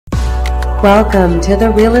Welcome to the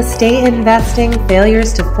Real Estate Investing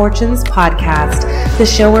Failures to Fortunes podcast, the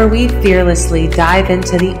show where we fearlessly dive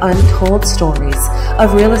into the untold stories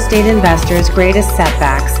of real estate investors' greatest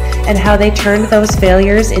setbacks and how they turned those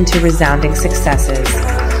failures into resounding successes.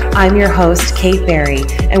 I'm your host, Kate Berry,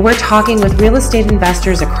 and we're talking with real estate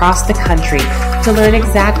investors across the country to learn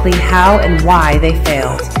exactly how and why they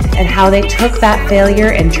failed, and how they took that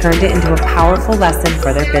failure and turned it into a powerful lesson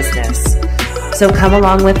for their business. So come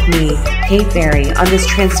along with me, Kate Berry, on this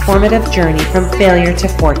transformative journey from failure to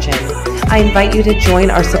fortune. I invite you to join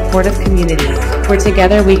our supportive community where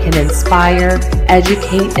together we can inspire,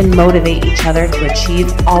 educate, and motivate each other to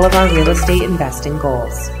achieve all of our real estate investing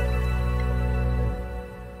goals.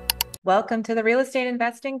 Welcome to the Real Estate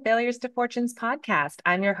Investing Failures to Fortunes podcast.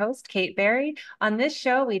 I'm your host, Kate Berry. On this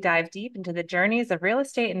show, we dive deep into the journeys of real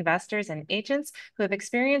estate investors and agents who have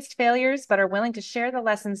experienced failures but are willing to share the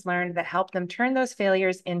lessons learned that help them turn those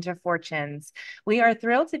failures into fortunes. We are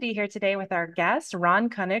thrilled to be here today with our guest, Ron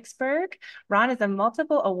Koenigsberg. Ron is a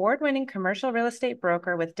multiple award-winning commercial real estate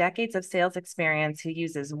broker with decades of sales experience who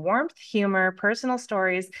uses warmth, humor, personal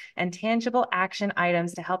stories, and tangible action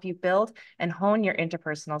items to help you build and hone your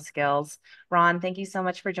interpersonal skills. Ron, thank you so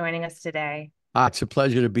much for joining us today. It's a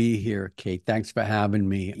pleasure to be here, Kate. Thanks for having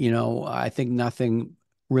me. I think nothing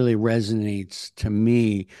really resonates to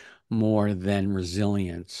me more than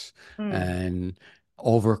resilience and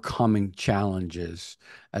overcoming challenges.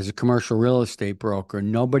 As a commercial real estate broker,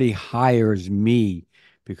 nobody hires me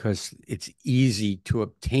because it's easy to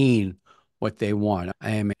obtain what they want.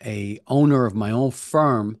 I am a owner of my own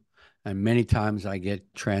firm, and many times I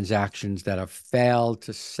get transactions that have failed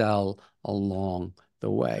to sell along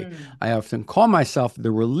the way. I often call myself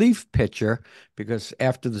the relief pitcher because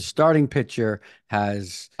after the starting pitcher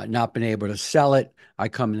has not been able to sell it, I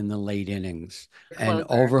come in the late innings and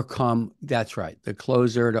overcome, that's right, the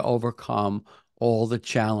closer to overcome all the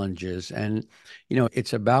challenges. And,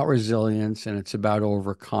 it's about resilience and it's about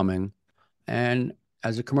overcoming. And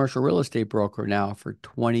as a commercial real estate broker now for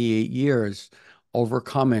 28 years,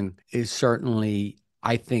 overcoming is certainly,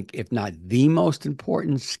 I think, if not the most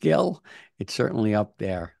important skill, it's certainly up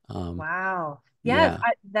there. Wow. Yes,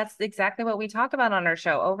 that's exactly what we talk about on our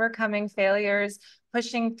show. Overcoming failures,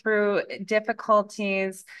 pushing through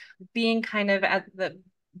difficulties, being kind of at the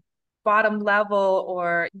bottom level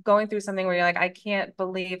or going through something where you're like, I can't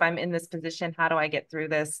believe I'm in this position. How do I get through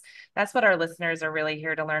this? That's what our listeners are really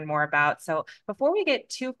here to learn more about. So before we get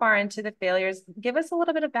too far into the failures, give us a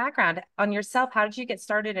little bit of background on yourself. How did you get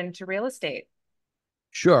started into real estate?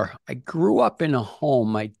 Sure. I grew up in a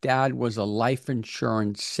home. My dad was a life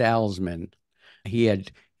insurance salesman.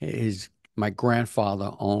 My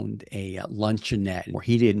grandfather owned a luncheonette where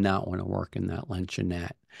he did not want to work in that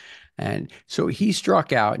luncheonette. And so he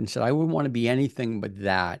struck out and said, I wouldn't want to be anything but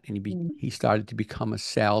that. And he started to become a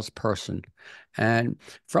salesperson. And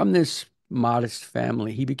from this modest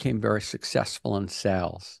family, he became very successful in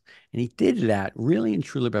sales. And he did that really and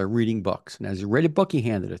truly by reading books. And as he read a book, he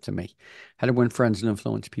handed it to me. How to Win Friends and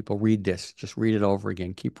Influence People. Read this. Just read it over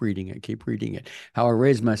again. Keep reading it. Keep reading it. How I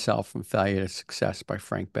Raised Myself from Failure to Success by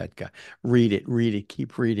Frank Bettke. Read it,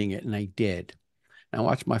 keep reading it. And I did. And I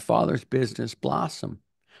watched my father's business blossom.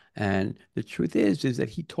 And the truth is that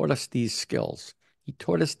he taught us these skills. He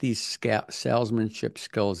taught us these salesmanship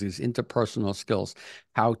skills, these interpersonal skills,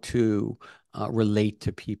 how to relate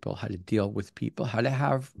to people, how to deal with people, how to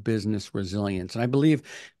have business resilience. And I believe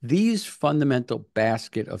these fundamental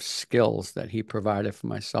basket of skills that he provided for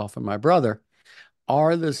myself and my brother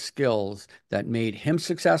are the skills that made him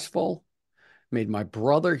successful, made my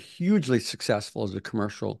brother hugely successful as a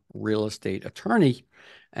commercial real estate attorney,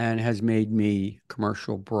 and has made me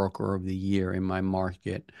commercial broker of the year in my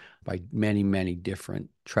market by many, many different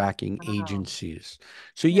tracking agencies.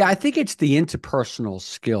 So yeah, I think it's the interpersonal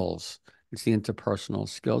skills. It's the interpersonal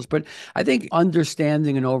skills. But I think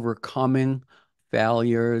understanding and overcoming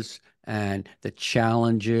failures and the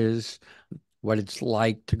challenges, what it's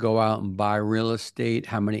like to go out and buy real estate,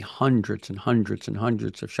 how many hundreds and hundreds and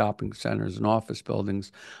hundreds of shopping centers and office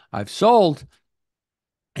buildings I've sold,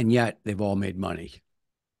 and yet they've all made money.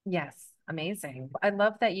 Yes. Amazing. I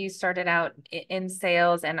love that you started out in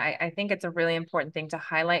sales. And I think it's a really important thing to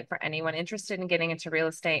highlight for anyone interested in getting into real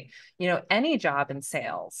estate. Any job in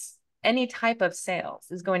sales, any type of sales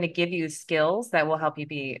is going to give you skills that will help you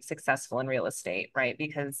be successful in real estate, right?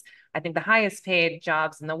 Because I think the highest paid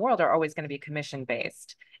jobs in the world are always going to be commission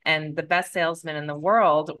based. And the best salesmen in the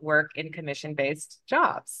world work in commission-based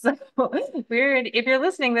jobs. So if you're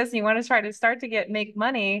listening to this and you want to try to make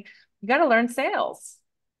money, you got to learn sales.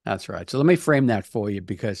 That's right. So let me frame that for you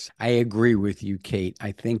because I agree with you, Kate.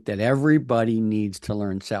 I think that everybody needs to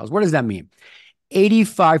learn sales. What does that mean?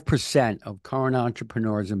 85% of current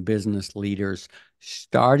entrepreneurs and business leaders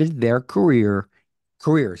started their careers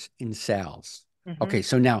in sales. Okay, Hmm.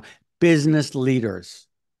 so now business leaders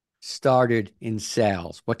started in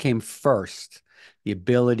sales. What came first? The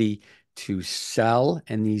ability to sell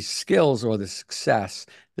and these skills or the success,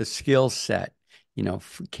 the skill set,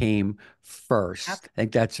 came Yep. first. I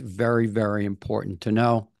think that's very, very important to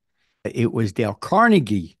know. It was Dale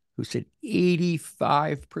Carnegie who said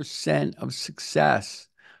 85% of success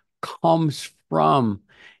comes from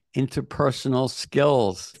interpersonal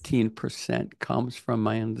skills. 15% comes from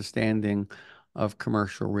my understanding of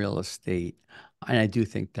commercial real estate. And I do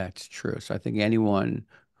think that's true. So I think anyone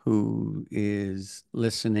who is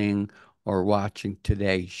listening or watching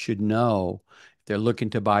today should know if they're looking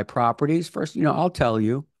to buy properties. First, I'll tell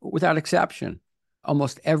you, without exception,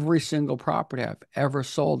 almost every single property I've ever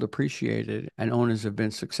sold appreciated and owners have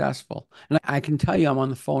been successful. And I can tell you, I'm on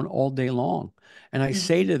the phone all day long. And I Mhm.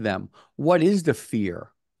 say to them, what is the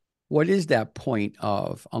fear? What is that point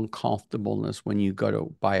of uncomfortableness when you go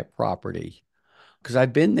to buy a property? Because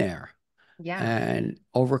I've been there. Yeah. And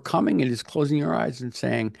overcoming it is closing your eyes and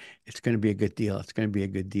saying, it's going to be a good deal. It's going to be a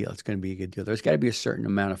good deal. It's going to be a good deal. There's got to be a certain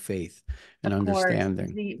amount of faith and Of course,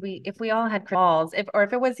 understanding. we if we all had balls, if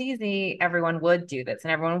it was easy, everyone would do this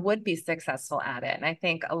and everyone would be successful at it. And I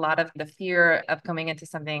think a lot of the fear of coming into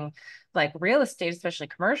something like real estate, especially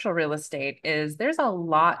commercial real estate, is there's a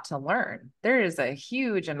lot to learn. There is a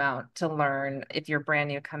huge amount to learn if you're brand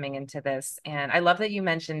new coming into this. And I love that you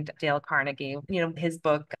mentioned Dale Carnegie, his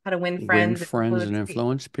book, How to Win Win Friends. It friends and includes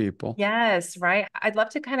influence people. yes, right. I'd love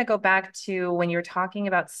to kind of go back to when you're talking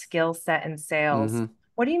about skill set in sales. Hmm.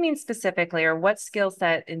 What do you mean specifically, or what skill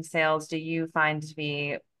set in sales do you find to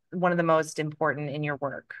be one of the most important in your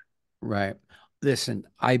work? Right. Listen,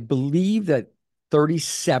 I believe that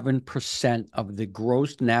 37% of the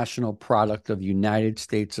gross national product of the United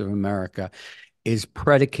States of America is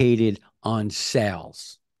predicated on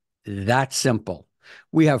sales. That simple.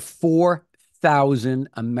 We have 4,000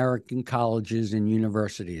 American colleges and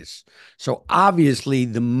universities. So obviously,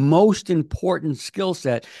 the most important skill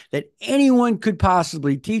set that anyone could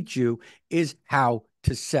possibly teach you is how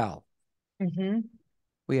to sell. Hmm.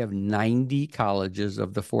 We have 90 colleges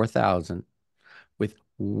of the 4,000 with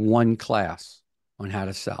one class on how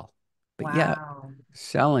to sell. But yet, Wow.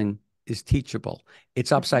 selling is teachable.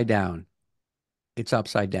 It's upside down. It's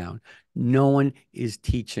upside down. No one is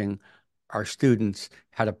teaching our students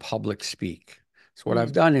how to public speak. So what I've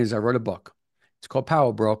Mm, done is I wrote a book. It's called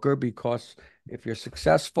Power Broker because if you're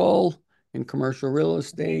successful in commercial real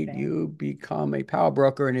estate, amazing. you become a power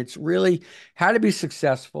broker. And it's really how to be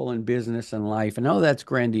successful in business and life. And oh, that's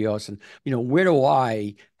grandiose. And, where do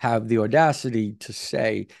I have the audacity to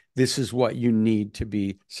say this is what you need to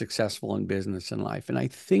be successful in business and life? And I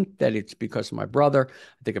think that it's because of my brother.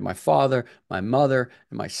 I think of my father, my mother,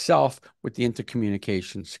 and myself with the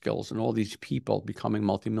intercommunication skills and all these people becoming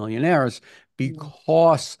multimillionaires Mm,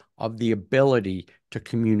 because of the ability to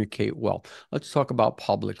communicate well. Let's talk about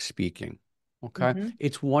public speaking. Okay. hmm.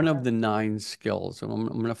 It's one of the 9 skills. And I'm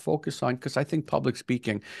going to focus on because I think public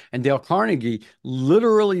speaking and Dale Carnegie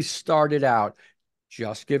literally started out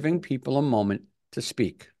just giving people a moment to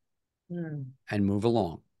speak Mm, and move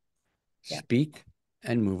along, yeah. speak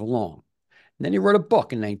and move along. And then he wrote a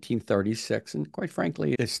book in 1936, and quite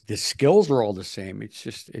frankly, the skills are all the same. It's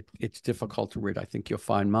just it's difficult to read. I think you'll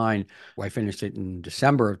find mine. I finished it in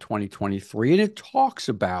December of 2023, and it talks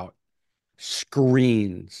about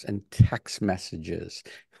screens and text messages,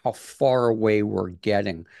 how far away we're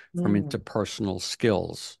getting from Mm, interpersonal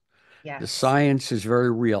skills. The yes. science is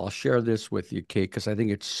very real. I'll share this with you, Kate, because I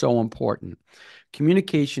think it's so important.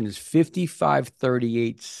 Communication is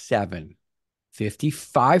 55-38-7.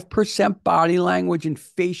 55% body language and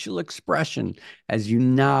facial expression as you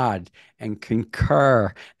nod and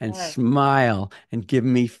concur and Yes. smile and give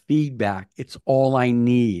me feedback. It's all I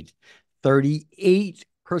need.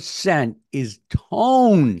 38% is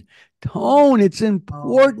tone. Tone, it's Oh,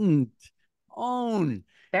 important. Tone,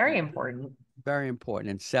 very important. very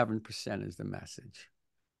important. And 7% is the message.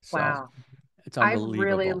 So Wow. it's I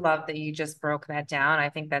really unbelievable. love that you just broke that down. I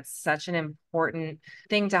think that's such an important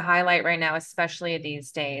thing to highlight right now, especially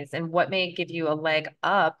these days. And what may give you a leg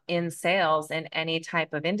up in sales in any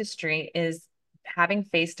type of industry is having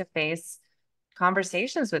face-to-face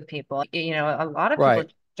conversations with people. A lot of people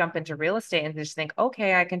Right. jump into real estate and just think,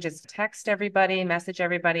 okay, I can just text everybody, message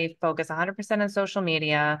everybody, focus 100% on social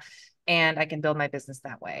media, and I can build my business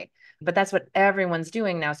that way. But that's what everyone's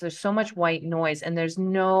doing now. So there's so much white noise, and there's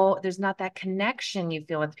not that connection you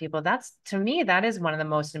feel with people. That's, to me, that is one of the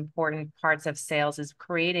most important parts of sales, is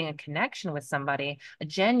creating a connection with somebody, a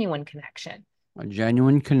genuine connection. A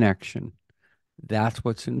genuine connection. That's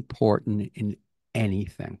what's important in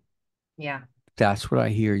anything. Yeah. That's what I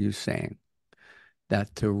hear you saying.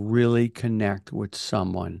 That to really connect with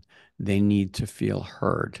someone, they need to feel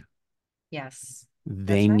heard. Yes.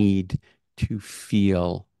 They That's right. need to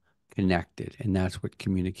feel connected. And that's what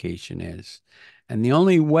communication is. And the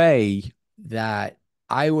only way that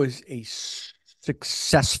I was a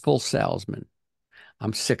successful salesman,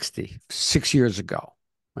 I'm 60, 6 years ago,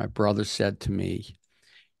 my brother said to me,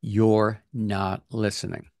 "You're not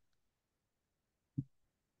listening."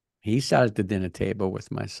 He sat at the dinner table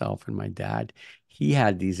with myself and my dad. He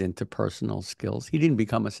had these interpersonal skills. He didn't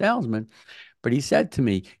become a salesman, but he said to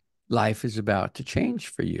me, "Life is about to change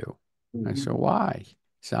for you." I said, "Why?" He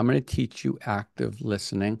said, "I'm going to teach you active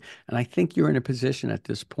listening. And I think you're in a position at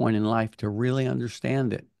this point in life to really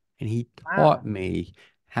understand it." And he taught Wow. me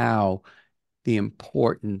how the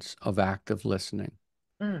importance of active listening.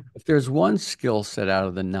 Mm. If there's one skill set out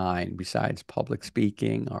of the nine, besides public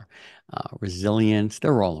speaking or resilience,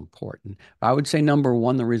 they're all important. I would say number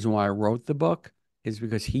one, the reason why I wrote the book is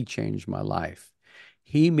because he changed my life.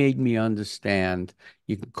 He made me understand,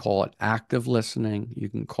 you can call it active listening, you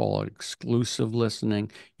can call it exclusive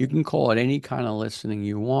listening, you can call it any kind of listening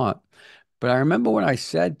you want. But I remember when I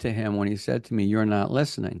said to him, when he said to me, "You're not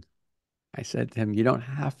listening," I said to him, "You don't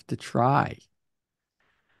have to try.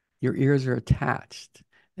 Your ears are attached.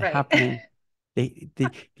 They're Right. happening.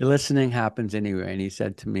 The listening happens anyway." And he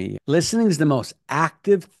said to me, "Listening is the most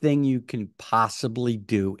active thing you can possibly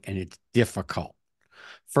do, and it's difficult.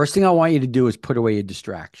 First thing I want you to do is put away your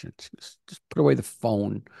distractions. Just put away the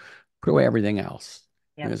phone, put away everything else."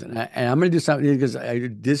 Yep. Because, and I'm going to do something because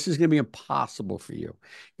this is going to be impossible for you.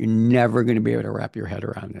 You're never going to be able to wrap your head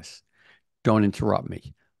around this. Don't interrupt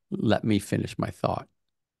me. Let me finish my thought.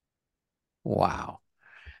 Wow.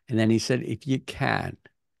 And then he said, if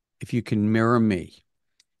you can mirror me,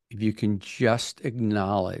 if you can just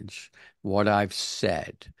acknowledge what I've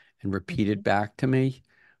said and repeat Mhm. it back to me,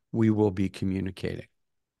 we will be communicating.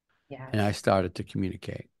 And I Yes. started to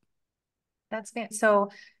communicate. That's fantastic.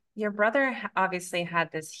 So your brother obviously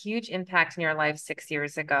had this huge impact in your life 6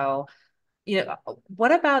 years ago.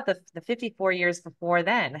 What about the 54 years before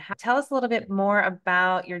then? Tell us a little bit more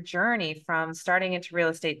about your journey from starting into real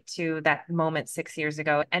estate to that moment 6 years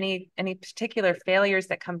ago. Any particular failures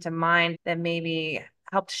that come to mind that maybe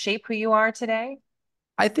helped shape who you are today?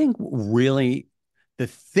 I think really the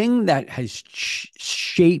thing that has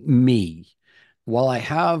shaped me, while I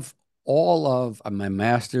have all of my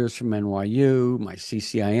master's from NYU, my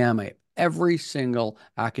CCIM, I have every single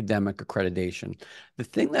academic accreditation. The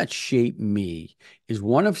thing that shaped me is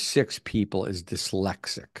one of six people is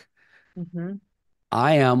dyslexic. Hmm.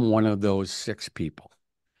 I am one of those six people.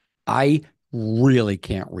 I really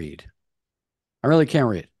can't read. I really can't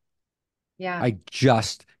read. Yeah. I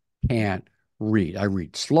just can't read. I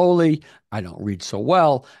read slowly. I don't read so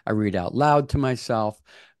well. I read out loud to myself.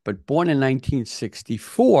 But born in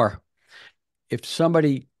 1964, if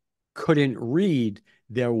somebody couldn't read,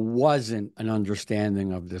 there wasn't an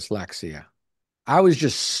understanding of dyslexia. I was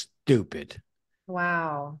just stupid.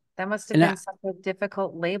 Wow. That must have And been such a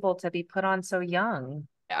difficult label to be put on so young.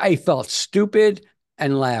 I felt stupid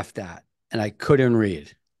and laughed at, and I couldn't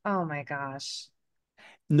read. Oh my gosh.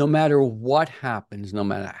 No matter what happens, no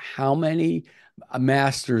matter how many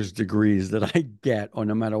master's degrees that I get, or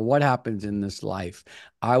no matter what happens in this life,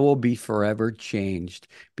 I will be forever changed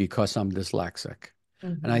because I'm dyslexic.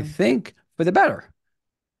 And I Hmm. think for the better.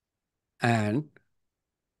 And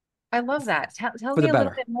I love that. Tell for me the a little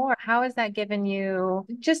better. bit more. How has that given you?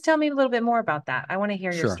 Just tell me a little bit more about that. I want to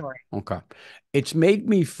hear your Sure. story. Okay. It's made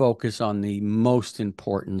me focus on the most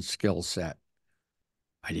important skill set.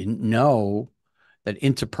 I didn't know that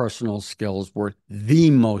interpersonal skills were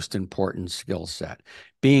the most important skill set.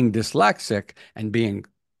 Being dyslexic and being,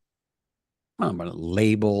 I don't know,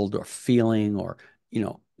 labeled or feeling or, you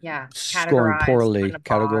know, Yeah, scoring categorized, put in poorly, a box.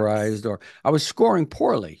 categorized, or I was scoring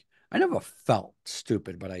poorly. I never felt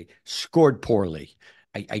stupid, but I scored poorly.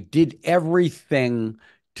 I did everything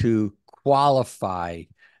to qualify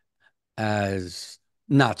as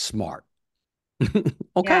not smart. Okay,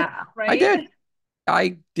 Yeah, I right. did.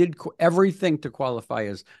 I did everything to qualify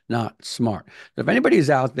as not smart. So if anybody is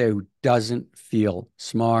out there who doesn't feel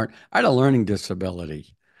smart, I had a learning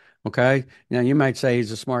disability. Okay. Now you might say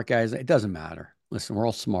he's a smart guy. It doesn't matter. listen, we're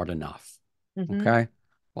all smart enough. Hmm. Okay.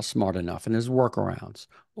 All smart enough. And there's workarounds.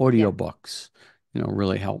 Yeah. Audiobooks,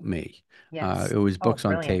 really helped me. Yes. It was Oh, books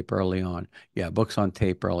on brilliant. tape early on. Yeah, books on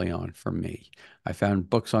tape early on for me. I found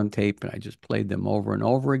books on tape and I just played them over and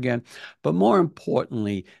over again. But more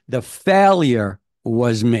importantly, the failure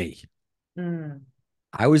was me. Mm.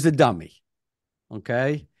 I was the dummy.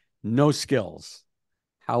 Okay. No skills.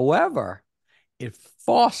 However, it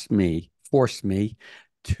forced me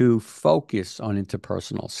to focus on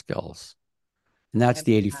interpersonal skills. And I that's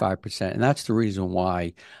the love that. 85%. And that's the reason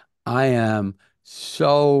why I am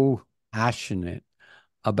so passionate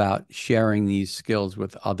about sharing these skills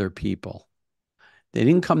with other people. They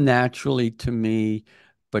didn't come naturally to me,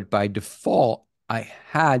 but by default, I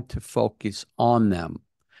had to focus on them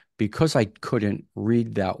because I couldn't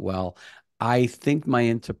read that well. I think my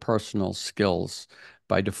interpersonal skills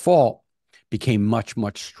by default became much,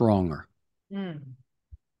 much stronger. Mm.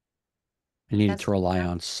 I needed That's to rely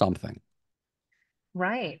on fantastic. something.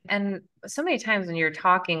 Right. And so many times when you're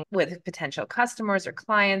talking with potential customers or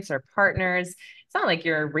clients or partners, it's not like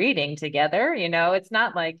you're reading together, it's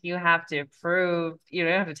not like you have to prove, you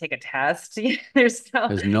don't have to take a test. There's no,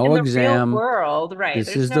 There's in no the real exam. world, right? This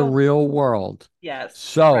There's is the no, real world.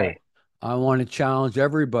 yes, right. So I want to challenge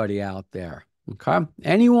everybody out there. Okay.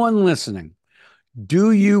 Anyone listening,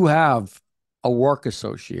 do you have a work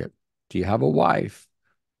associate? Do you have a wife?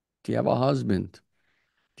 Do you have a husband?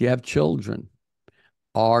 Do you have children?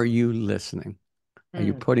 Are you listening? Are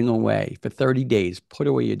you Mm. putting away for 30 days? Put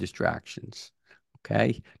away your distractions.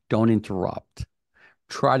 Okay. Don't interrupt.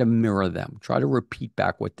 Try to mirror them. Try to repeat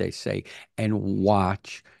back what they say and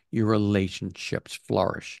watch your relationships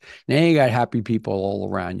flourish. Now you got happy people all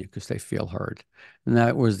around you because they feel heard. And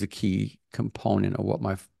that was the key component of what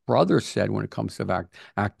my brother said when it comes to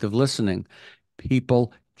active listening.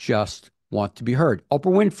 People just want to be heard.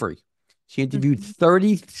 Oprah Winfrey, she interviewed Mhm.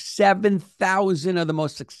 37,000 of the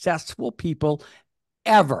most successful people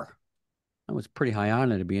ever. That was a pretty high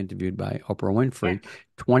honor to be interviewed by Oprah Yeah. Winfrey.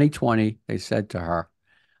 2020, they said to her,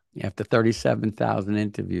 after 37,000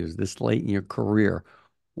 interviews this late in your career,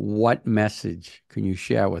 what message can you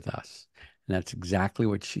share with us? And that's exactly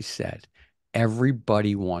what she said.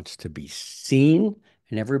 Everybody wants to be seen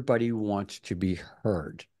and everybody wants to be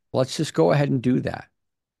heard. Let's just go ahead and do that.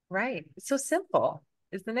 Right. It's so simple,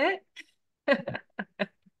 isn't it?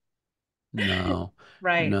 No,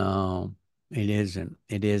 Right. no, it isn't.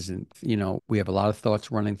 It isn't. We have a lot of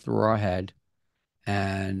thoughts running through our head,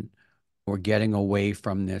 and we're getting away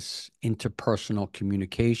from this interpersonal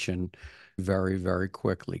communication very, very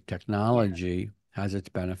quickly. Yeah. Technology has its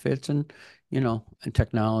benefits and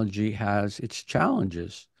technology has its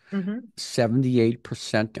challenges. Hmm.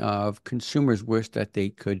 78% of consumers wish that they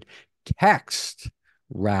could text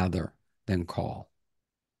rather than call.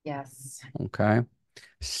 Yes. Okay.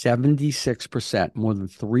 76%, more than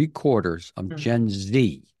three quarters of Mm. Gen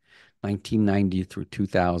Z, 1990 through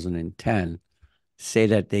 2010, say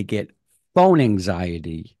that they get phone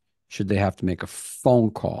anxiety should they have to make a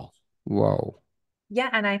phone call. Whoa. Yeah.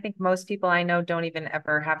 And I think most people I know don't even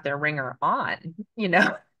ever have their ringer on.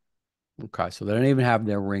 Okay. So they don't even have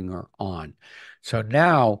their ringer on. So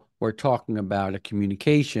now we're talking about a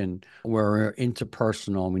communication where we're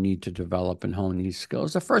interpersonal. We need to develop and hone these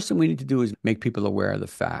skills. The first thing we need to do is make people aware of the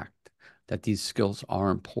fact that these skills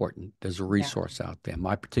are important. There's a Yeah. resource out there.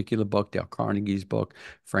 My particular book, Dale Carnegie's book,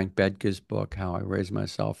 Frank Bedke's book, How I Raised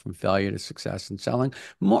Myself from Failure to Success in Selling.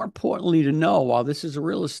 More importantly, to know while this is a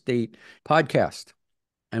real estate podcast,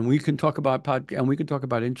 and we can talk about and we can talk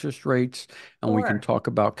about interest rates and we can Sure. talk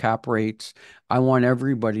about cap rates. I want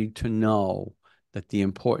everybody to know that the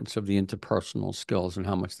importance of the interpersonal skills and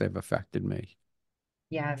how much they've affected me.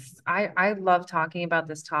 Yes, I love talking about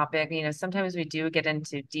this topic. Sometimes we do get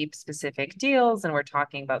into deep specific deals and we're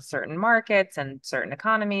talking about certain markets and certain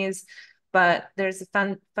economies, but there's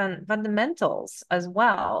fundamentals as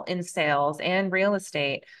well in sales and real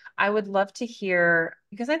estate. I would love to hear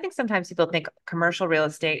because I think sometimes people think commercial real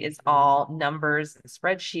estate is all numbers and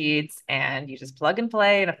spreadsheets and you just plug and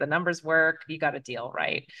play and if the numbers work, you got a deal,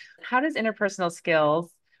 right? How does interpersonal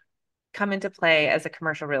skills come into play as a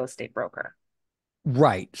commercial real estate broker?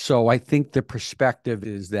 Right. So I think the perspective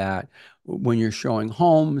is that when you're showing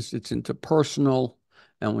homes, it's interpersonal.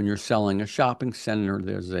 And when you're selling a shopping center,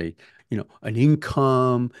 there's an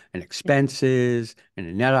income and expenses and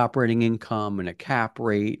a net operating income and a cap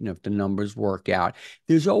rate. And if the numbers work out,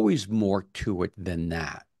 there's always more to it than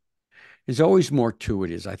that. There's always more to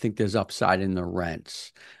it. I think there's upside in the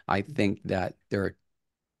rents. I think that there are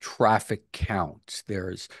traffic counts,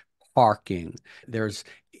 there's parking, there's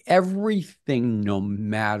everything, no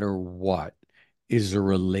matter what, is a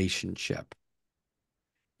relationship.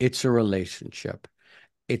 It's a relationship.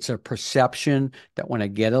 It's a perception that when I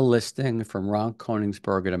get a listing from Ron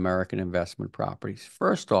Koenigsberg at American Investment Properties,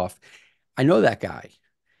 first off, I know that guy.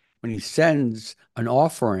 When he sends an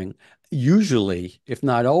offering, usually, if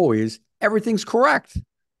not always, everything's correct.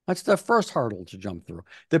 That's the first hurdle to jump through.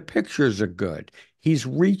 The pictures are good. He's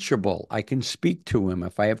reachable. I can speak to him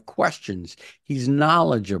if I have questions. He's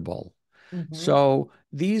knowledgeable. Mhm. So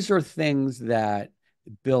these are things that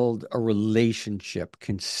build a relationship,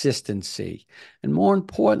 consistency. And more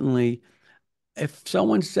importantly, if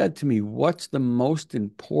someone said to me, what's the most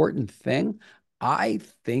important thing? I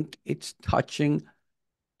think it's touching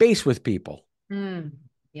base with people. Mm.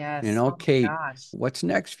 You Yes. know, Oh my Kate, gosh. what's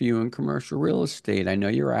next for you in commercial real estate? I know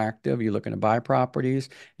you're active. You're looking to buy properties.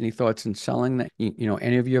 Any thoughts in selling that,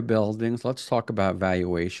 any of your buildings? Let's talk about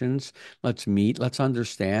valuations. Let's meet. Let's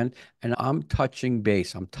understand. And I'm touching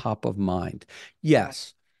base. I'm top of mind. Yeah.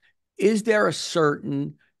 Yes. Is there a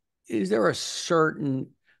certain, is there a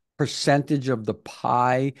certain percentage of the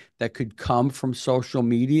pie that could come from social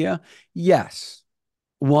media? Yes.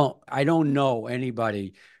 Well, I don't know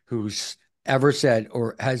anybody who's ever said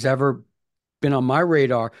or has ever been on my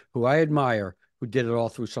radar who I admire who did it all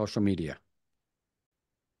through social media.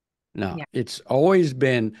 No, Yeah. it's always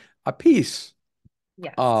been a piece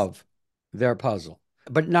Yes. of their puzzle,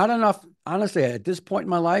 but not enough. Honestly, at this point in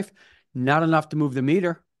my life, not enough to move the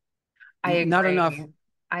meter. I Not enough. agree.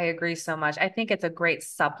 I agree so much. I think it's a great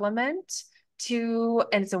supplement to,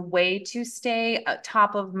 and it's a way to stay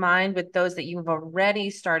top of mind with those that you've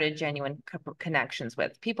already started genuine connections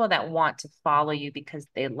with, people that want to follow you because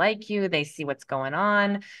they like you, they see what's going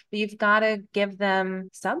on, but you've got to give them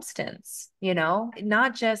substance,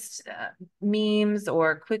 not just memes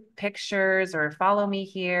or quick pictures or follow me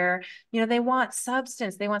here. They want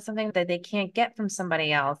substance. They want something that they can't get from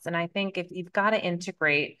somebody else. And I think if you've got to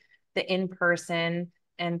integrate the in person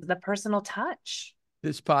and the personal touch.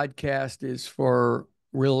 This podcast is for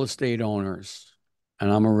real estate owners,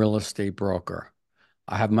 and I'm a real estate broker.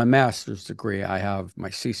 I have my master's degree. I have my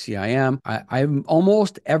CCIM. I have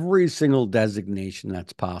almost every single designation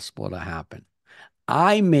that's possible to happen.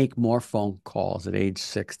 I make more phone calls at age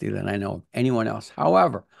 60 than I know of anyone else.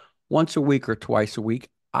 However, once a week or twice a week,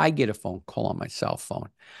 I get a phone call on my cell phone.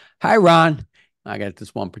 Hi, Ron. I got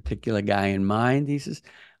this one particular guy in mind. He says,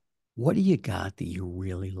 what do you got that you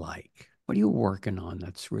really like? What are you working on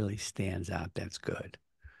that's really stands out that's good?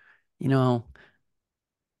 You know,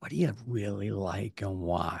 what do you really like and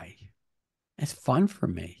why? It's fun for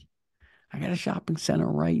me. I got a shopping center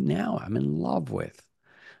right now I'm in love with.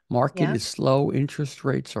 Market Yeah. is slow, interest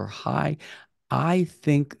rates are high. I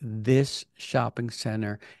think this shopping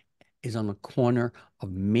center is on the corner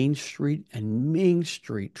of Main Street and Main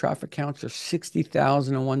Street. Traffic counts are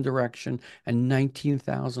 60,000 in one direction and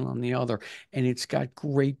 19,000 on the other. And it's got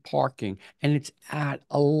great parking and it's at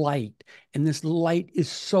a light. And this light is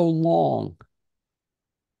so long.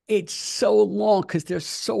 It's so long because they're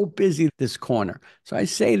so busy this corner. So I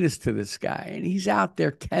say this to this guy, and he's out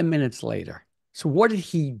there 10 minutes later. So what did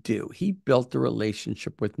he do? He built a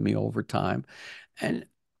relationship with me over time. And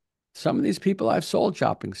some of these people I've sold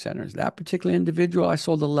shopping centers. That particular individual I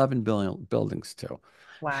sold 11 buildings to.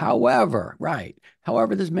 Wow. However, right.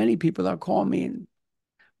 However, there's many people that call me and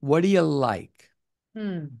what do you like?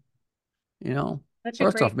 Hmm. You know, Such a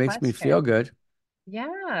first off, great makes me feel question. good.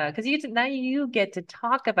 Yeah, because now you get to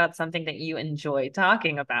talk about something that you enjoy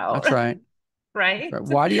talking about, That's right. That's right? right.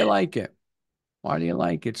 Why do you like it? Why do you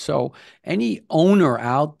like it? So, any owner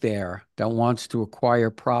out there that wants to acquire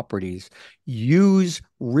properties, use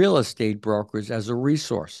real estate brokers as a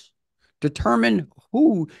resource. Determine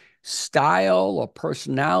who style or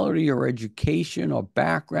personality or education or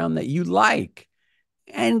background that you like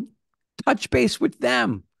and touch base with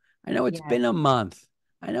them. I know it's Yes. been a month.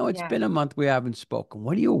 I know it's Yes. been a month we haven't spoken.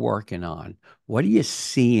 What are you working on? What are you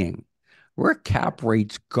seeing? Where are Yeah. cap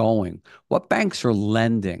rates going? What banks are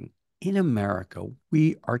lending? In America,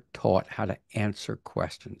 we are taught how to answer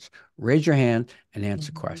questions. Raise your hand and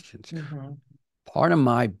answer Mhm. questions. Mhm. Part of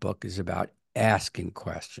my book is about asking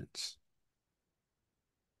questions.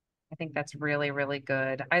 I think that's really, really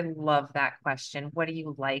good. I love that question. What do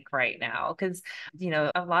you like right now? Because,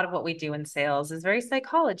 a lot of what we do in sales is very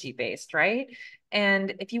psychology based, right?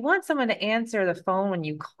 And if you want someone to answer the phone when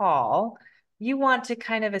you call, you want to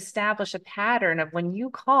kind of establish a pattern of when you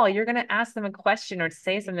call, you're going to ask them a question or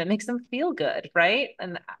say something that makes them feel good, right?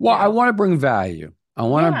 And, Well, I want to bring value. I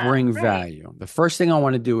want to yeah, bring right. value. The first thing I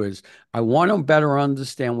want to do is I want to better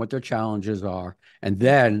understand what their challenges are. And Mhm.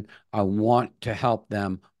 then I want to help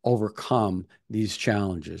them overcome these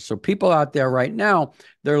challenges. So people out there right now,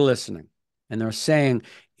 they're listening and they're saying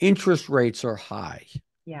interest rates are high.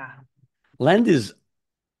 Yeah. Lenders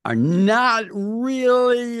are not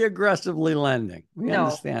really aggressively lending. We No,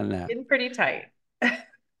 understand that. getting pretty tight.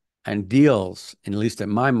 And deals, at least at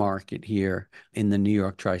my market here in the New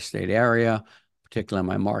York tri-state area, particularly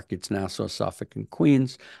my markets, Nassau, Suffolk, and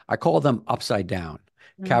Queens, I call them upside down.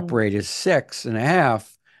 Cap rate is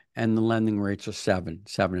 6.5, and the lending rates are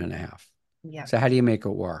 7.5. Yeah. So how do you make it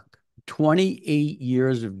work? 28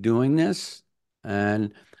 years of doing this,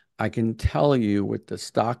 and I can tell you with the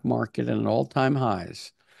stock market at all-time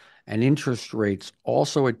highs and interest rates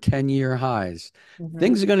also at 10-year highs,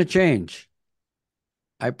 things are going to change.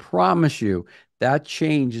 I promise you that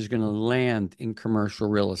change is going to land in commercial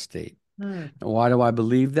real estate. And why do I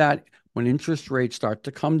believe that? When interest rates start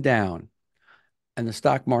to come down and the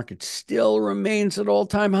stock market still remains at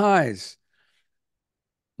all-time highs,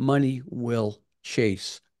 money will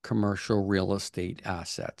chase commercial real estate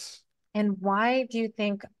assets. And why do you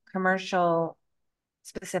think commercial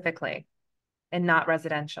specifically and not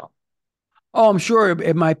residential? Oh, I'm sure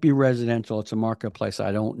it might be residential. It's a marketplace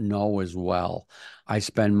I don't know as well. I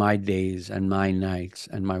spend my days and my nights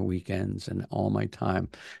and my weekends and all my time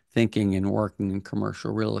thinking and working in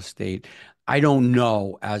commercial real estate. I don't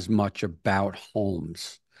know as much about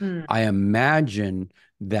homes. I imagine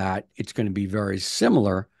that it's going to be very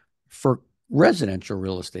similar for residential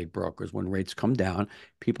real estate brokers. When rates come down,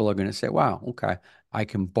 people are going to say, wow, okay, I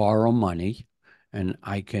can borrow money and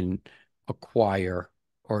I can acquire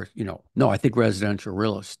or, no, I think residential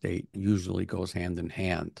real estate usually goes hand in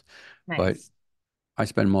hand. But Nice. I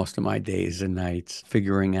spend most of my days and nights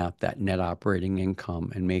figuring out that net operating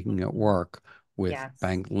income and making it work with Yes.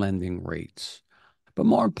 bank lending rates. But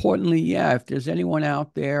more importantly, yeah, if there's anyone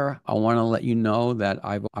out there, I want to let you know that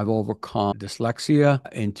I've overcome dyslexia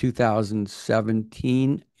in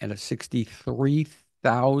 2017 at a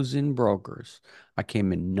 63,000 brokers. I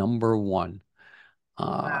came in number one.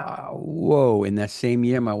 Wow. Whoa. In that same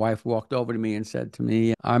year, my wife walked over to me and said to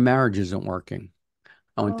me, our marriage isn't working.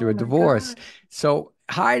 I went through Oh a my divorce. gosh. So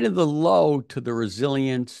high to the low to the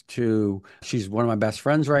resilience to she's one of my best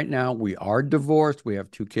friends right now. We are divorced. We have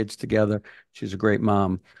 2 kids together. She's a great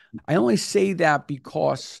mom. I only say that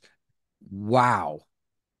because, wow,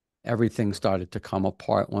 everything started to come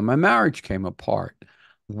apart when my marriage came apart.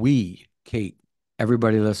 We, Kate,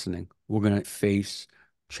 everybody listening, we're going to face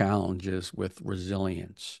challenges with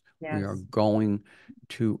resilience. We are Yes. going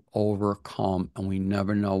to overcome, and we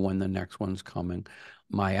never know when the next one's coming.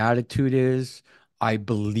 My attitude is I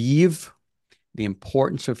believe the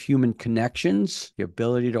importance of human connections, the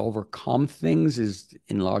ability to overcome things is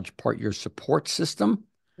in large part your support system,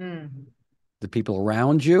 Mm. the people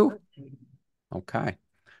around you. Okay.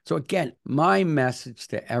 So again, my message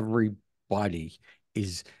to everybody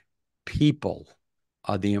is people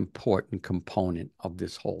are the important component of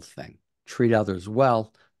this whole thing. Treat others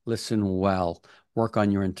well, listen well, work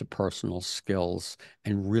on your interpersonal skills,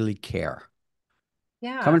 and really care.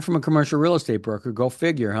 Coming Yeah. from a commercial real estate broker, go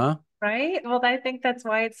figure, huh? Right. Well, I think that's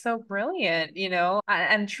why it's so brilliant,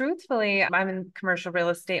 And truthfully, I'm in commercial real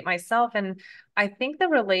estate myself, and I think the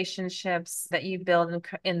relationships that you build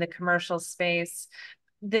in the commercial space,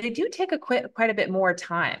 they do take quite a bit more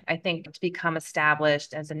time, I think, to become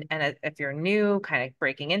established if you're new, kind of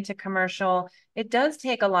breaking into commercial, it does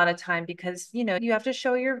take a lot of time because, you have to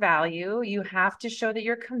show your value. You have to show that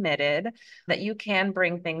you're committed, that you can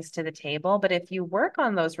bring things to the table. But if you work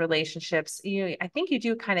on those relationships, I think you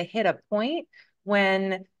do kind of hit a point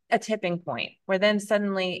when a tipping point where then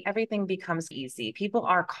suddenly everything becomes easy. People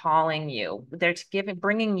are calling you. They're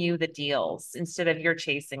bringing you the deals instead of you're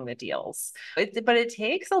chasing the deals. But it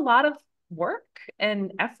takes a lot of work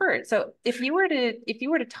and effort. So if you were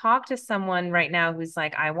to talk to someone right now who's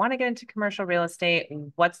like, I want to get into commercial real estate,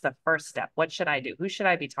 what's the first step? What should I do? Who should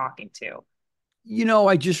I be talking to?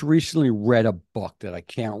 I just recently read a book that I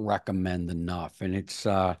can't recommend enough, and it's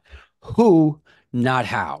Who, Not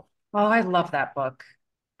How. Oh, I love that book.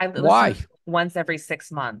 I listen Why? to it once every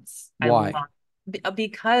 6 months. I love Why?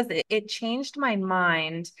 because it changed my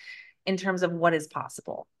mind in terms of what is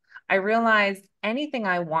possible. I realized anything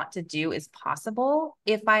I want to do is possible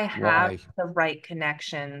if I have Why? the right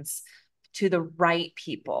connections to the right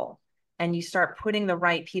people. And you start putting the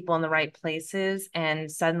right people in the right places,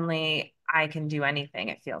 and suddenly I can do anything,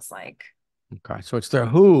 it feels like. Okay. So it's the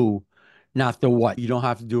who, not the what. You don't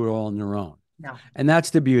have to do it all on your own. No. And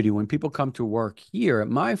that's the beauty. When people come to work here at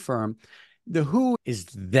my firm, the who is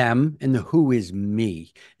them and the who is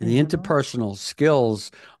me. And the Mhm. interpersonal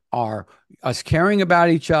skills are us caring about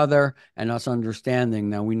each other and us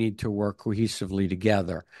understanding that we need to work cohesively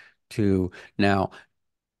together to now,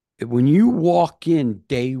 when you walk in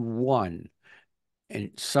day one and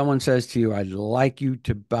someone says to you, I'd like you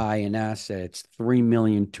to buy an asset, it's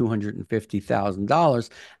 $3,250,000.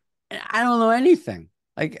 And I don't know anything.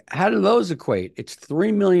 Like, how do those equate? It's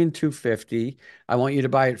 3,250,000. I want you to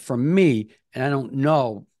buy it from me, and I don't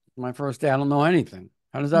know. My first day, I don't know anything.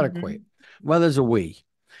 How does that equate? Well, there's a we.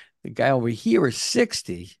 The guy over here is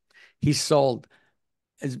 60. He sold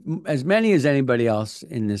as many as anybody else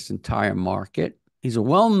in this entire market. He's a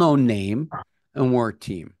well-known name, and we're a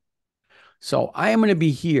team. So I am going to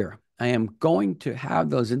be here. I am going to have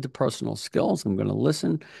those interpersonal skills. I'm going to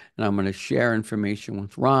listen and I'm going to share information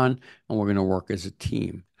with Ron, and we're going to work as a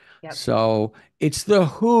team. Yep. So it's the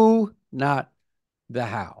who, not the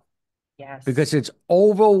how, Yes. because it's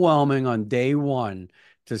overwhelming on day one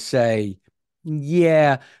to say,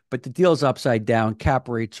 yeah, but the deal's upside down. Cap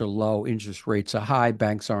rates are low. Interest rates are high.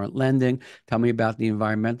 Banks aren't lending. Tell me about the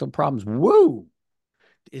environmental problems. Woo!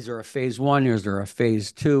 Is there a phase one? Is there a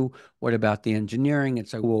phase two? What about the engineering?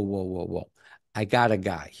 It's like, whoa, whoa, whoa, whoa. I got a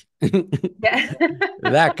guy. Yeah.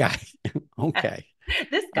 That guy. Okay.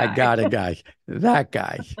 This I guy. got a guy. That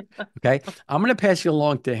guy. Okay. I'm going to pass you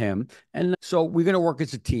along to him. And so we're going to work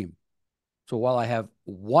as a team. So while I have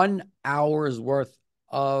 1 hour's worth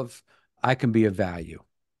of, I can be of value.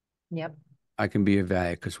 Yep. I can be of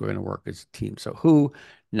value because we're going to work as a team. So who,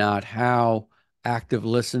 not how. Active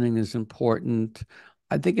listening is important.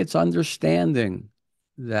 I think it's understanding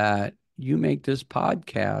that you make this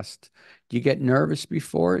podcast. Do you get nervous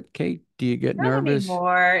before it, Kate? Do you get Not nervous?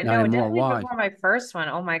 anymore. Not No, anymore. definitely Why? before my first one.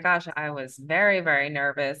 Oh my gosh, I was very, very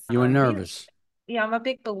nervous. You were nervous. Yeah, I'm a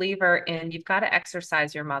big believer in you've got to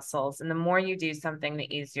exercise your muscles, and the more you do something,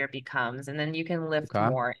 the easier it becomes. And then you can lift Okay.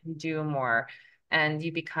 more and do more, and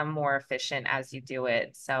you become more efficient as you do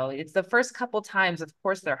it. So it's the first couple times, of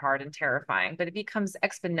course, they're hard and terrifying, but it becomes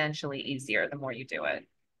exponentially easier the more you do it.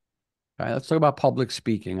 All right, let's talk about public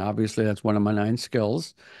speaking. Obviously, that's one of my 9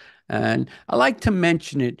 skills. And I like to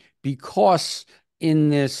mention it because in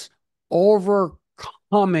this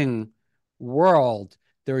overcoming world,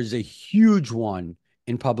 there is a huge one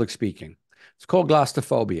in public speaking. It's called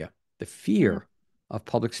glossophobia, the fear of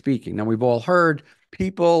public speaking. Now, we've all heard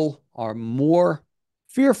people are more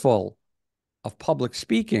fearful of public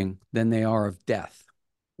speaking than they are of death.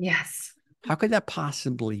 Yes. How could that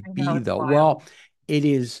possibly I know, be, it's though? wild. Well, it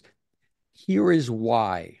is. Here is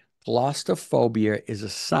why. Glossophobia is a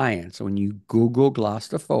science. When you Google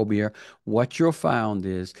glossophobia, what you'll find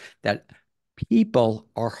is that people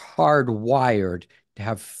are hardwired to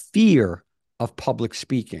have fear of public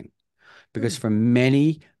speaking because for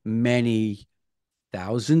many, many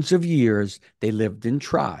thousands of years, they lived in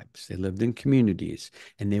tribes, they lived in communities,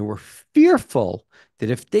 and they were fearful that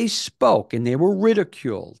if they spoke and they were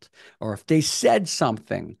ridiculed, or if they said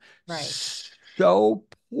something Right. so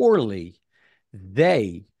poorly,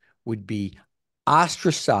 they would be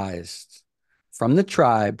ostracized from the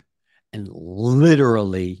tribe and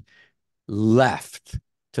literally left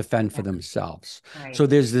to fend for Yeah. themselves. Right. So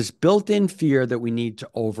there's this built-in fear that we need to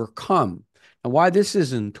overcome. And why this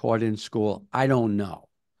isn't taught in school, I don't know.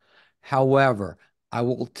 However, I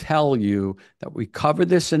will tell you that we cover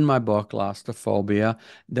this in my book, Glossophobia.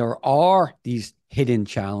 There are these hidden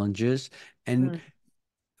challenges, and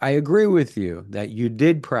I agree with you that you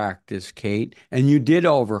did practice, Kate, and you did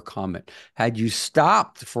overcome it. Had you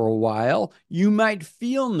stopped for a while, you might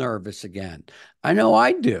feel nervous again. I know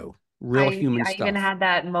I do. Real human I even stuff. had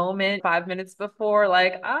that moment 5 minutes before,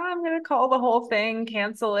 like, I'm gonna call the whole thing,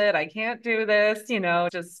 cancel it. I can't do this,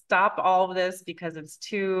 just stop all of this because it's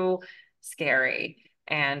too scary.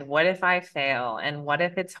 And what if I fail? And what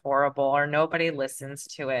if it's horrible or nobody listens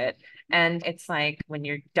to it? And it's like when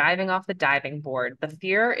you're diving off the diving board, the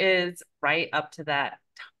fear is right up to that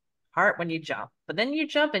part when you jump. But then you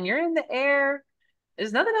jump and you're in the air.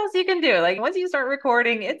 There's nothing else you can do. Like once you start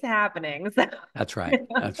recording, it's happening. So, That's right.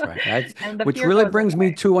 That's right. That's and the which fear really goes brings me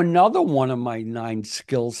away. to another one of my 9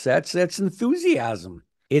 skill sets. That's enthusiasm.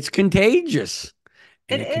 It's contagious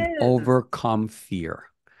and It it can is. overcome fear.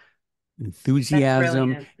 That's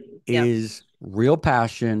Enthusiasm brilliant. Yep. is real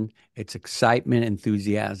passion, it's excitement,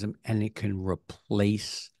 enthusiasm, and it can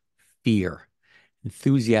replace fear.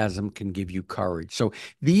 Enthusiasm can give you courage. So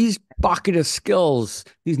these bucket of skills,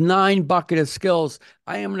 these 9 bucket of skills,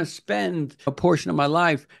 I am going to spend a portion of my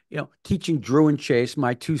life, teaching Drew and Chase,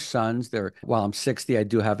 my 2 sons. While I'm 60, I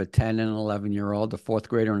do have a 10 and an 11-year-old, a 4th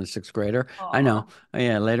grader and a 6th grader. I know. Aw.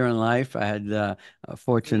 Yeah, later in life, I had a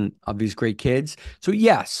fortune of these great kids. So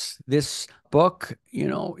yes, this book,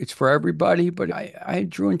 it's for everybody, but I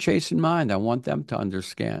had Drew and Chase in mind. I want them to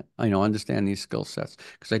understand these skill sets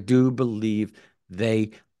because I do believe they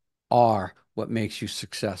are what makes you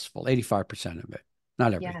successful. 85% of it,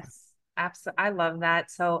 not everything. Yes. Absolutely. I love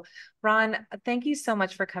that. So, Ron, thank you so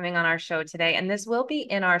much for coming on our show today. And this will be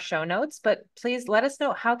in our show notes, but please let us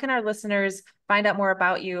know, how can our listeners find out more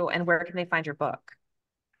about you and where can they find your book?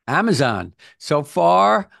 Amazon. So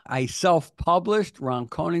far, I self-published Ron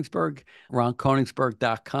Koenigsberg,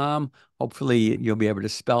 ronkoenigsberg.com. Hopefully, you'll be able to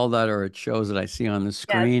spell that, or it shows that I see on the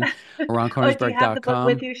screen. Yes. Oh, do you have the book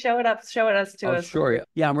with ronkoenigsberg.com. you? Show it up. Show it us to Oh, us. sure.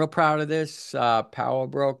 Yeah, I'm real proud of this. Power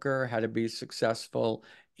Broker, how to be successful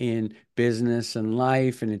in business and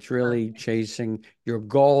life. And it's really chasing your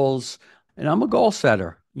goals. And I'm a goal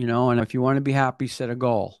setter, and if you want to be happy, set a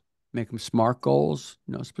goal. Make them SMART goals,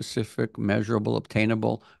 specific, measurable,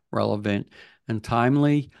 obtainable, relevant, and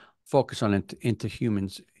timely. Focus on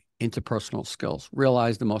interpersonal skills.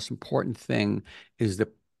 Realize the most important thing is the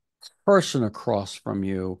person across from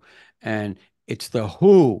you, and it's the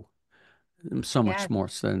who. So much Yes. more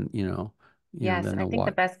than Yes. than And I the think the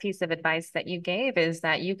what. best piece of advice that you gave is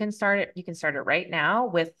that you can start it right now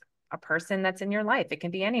with a person that's in your life. It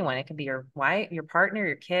can be anyone. It can be your wife, your partner,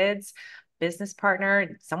 your kids, business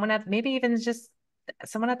partner, someone at, maybe even just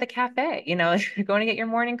someone at the cafe, going to get your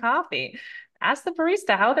morning coffee. Ask the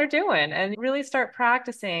barista how they're doing and really start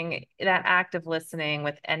practicing that active listening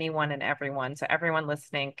with anyone and everyone. So everyone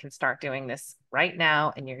listening can start doing this right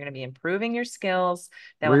now, and you're going to be improving your skills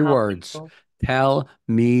that will 3 help words. you. Tell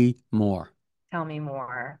me more. Tell me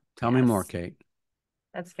more. Tell me more, Yes. Kate.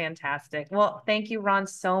 That's fantastic. Well, thank you, Ron,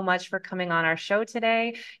 so much for coming on our show today.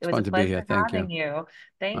 It It's was a fun to be here. pleasure Thank having you. you. I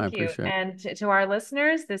Thank you. appreciate it. And to our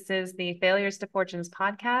listeners, this is the Failures to Fortunes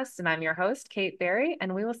podcast, and I'm your host, Kate Berry,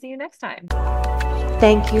 and we will see you next time.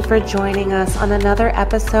 Thank you for joining us on another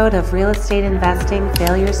episode of Real Estate Investing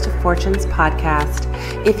Failures to Fortunes podcast.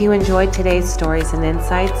 If you enjoyed today's stories and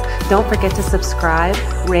insights, don't forget to subscribe,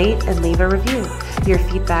 rate, and leave a review. Your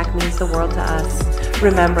feedback means the world to us.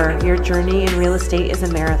 Remember, your journey in real estate is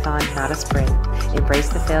a marathon, not a sprint. Embrace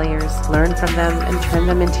the failures, learn from them, and turn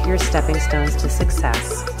them into your stepping stones to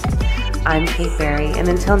success. I'm Kate Berry, and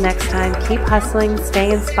until next time, keep hustling,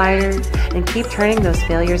 stay inspired, and keep turning those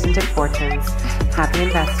failures into fortunes. Happy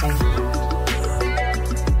investing.